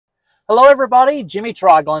Hello everybody, Jimmy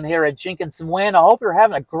Trodglen here at Jenkins and Wynne. I hope you're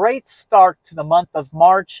having a great start to the month of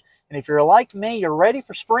March. And if you're like me, you're ready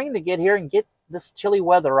for spring to get here and get this chilly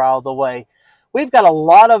weather out of the way. We've got a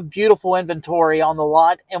lot of beautiful inventory on the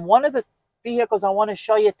lot, and one of the vehicles I want to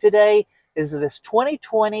show you today is this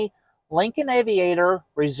 2020 Lincoln Aviator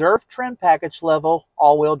Reserve Trim Package Level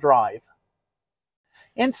all-wheel drive.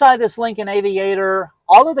 Inside this Lincoln Aviator,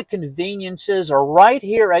 all of the conveniences are right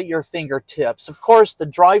here at your fingertips. Of course, the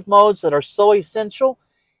drive modes that are so essential,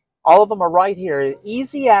 all of them are right here.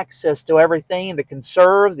 Easy access to everything, the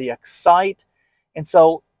conserve, the excite, and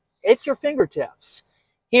so at your fingertips.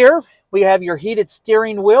 Here, we have your heated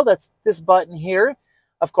steering wheel. That's this button here.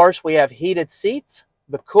 Of course, we have heated seats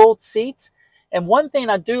with cooled seats. And one thing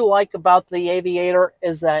I do like about the Aviator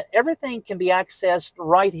is that everything can be accessed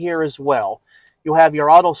right here as well. You'll have your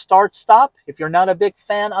auto start stop. If you're not a big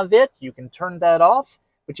fan of it, you can turn that off,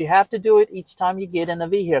 but you have to do it each time you get in the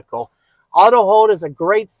vehicle. Auto hold is a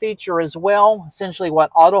great feature as well. Essentially what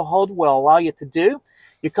auto hold will allow you to do.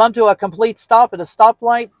 You come to a complete stop at a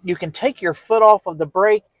stoplight, you can take your foot off of the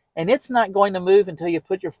brake and it's not going to move until you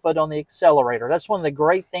put your foot on the accelerator. That's one of the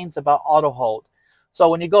great things about auto hold. So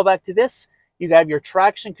when you go back to this, you have your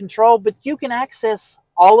traction control, but you can access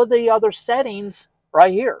all of the other settings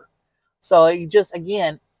right here. So you just,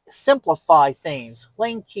 again, simplify things.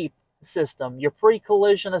 Lane keep system, your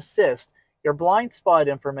pre-collision assist, your blind spot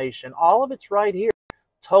information, all of it's right here.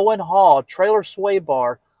 Tow and haul, trailer sway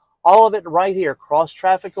bar, all of it right here. Cross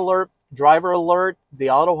traffic alert, driver alert,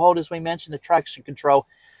 the auto hold as we mentioned, the traction control.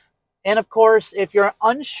 And of course, if you're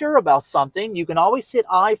unsure about something, you can always hit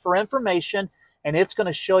I for information and it's going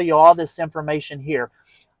to show you all this information here.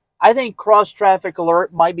 I think cross traffic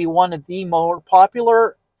alert might be one of the more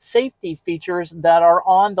popular safety features that are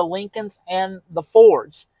on the Lincolns and the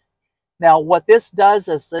Fords. Now what this does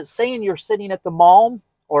is that saying you're sitting at the mall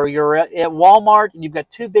or you're at Walmart and you've got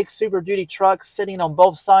two big Super Duty trucks sitting on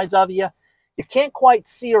both sides of you, you can't quite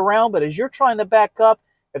see around, but as you're trying to back up,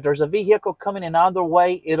 if there's a vehicle coming in either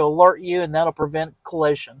way, it'll alert you and that'll prevent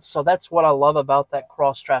collisions. So that's what I love about that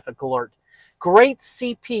cross traffic alert. Great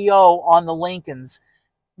CPO on the Lincolns.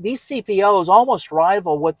 These CPOs almost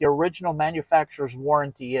rival what the original manufacturer's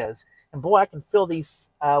warranty is. And boy, I can feel these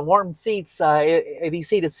warm seats, these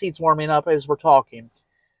heated seats warming up as we're talking.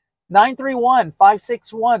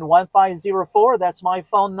 931-561-1504, that's my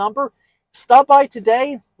phone number. Stop by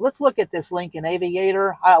today. Let's look at this Lincoln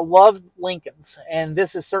Aviator. I love Lincolns, and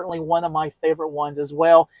this is certainly one of my favorite ones as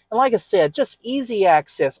well. And like I said, just easy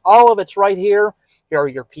access. All of it's right here. Here are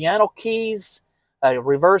your piano keys.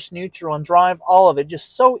 Reverse, neutral, and drive, all of it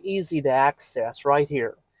just so easy to access right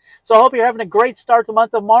here. So I hope you're having a great start to the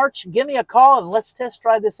month of March. Give me a call and let's test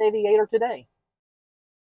drive this Aviator today.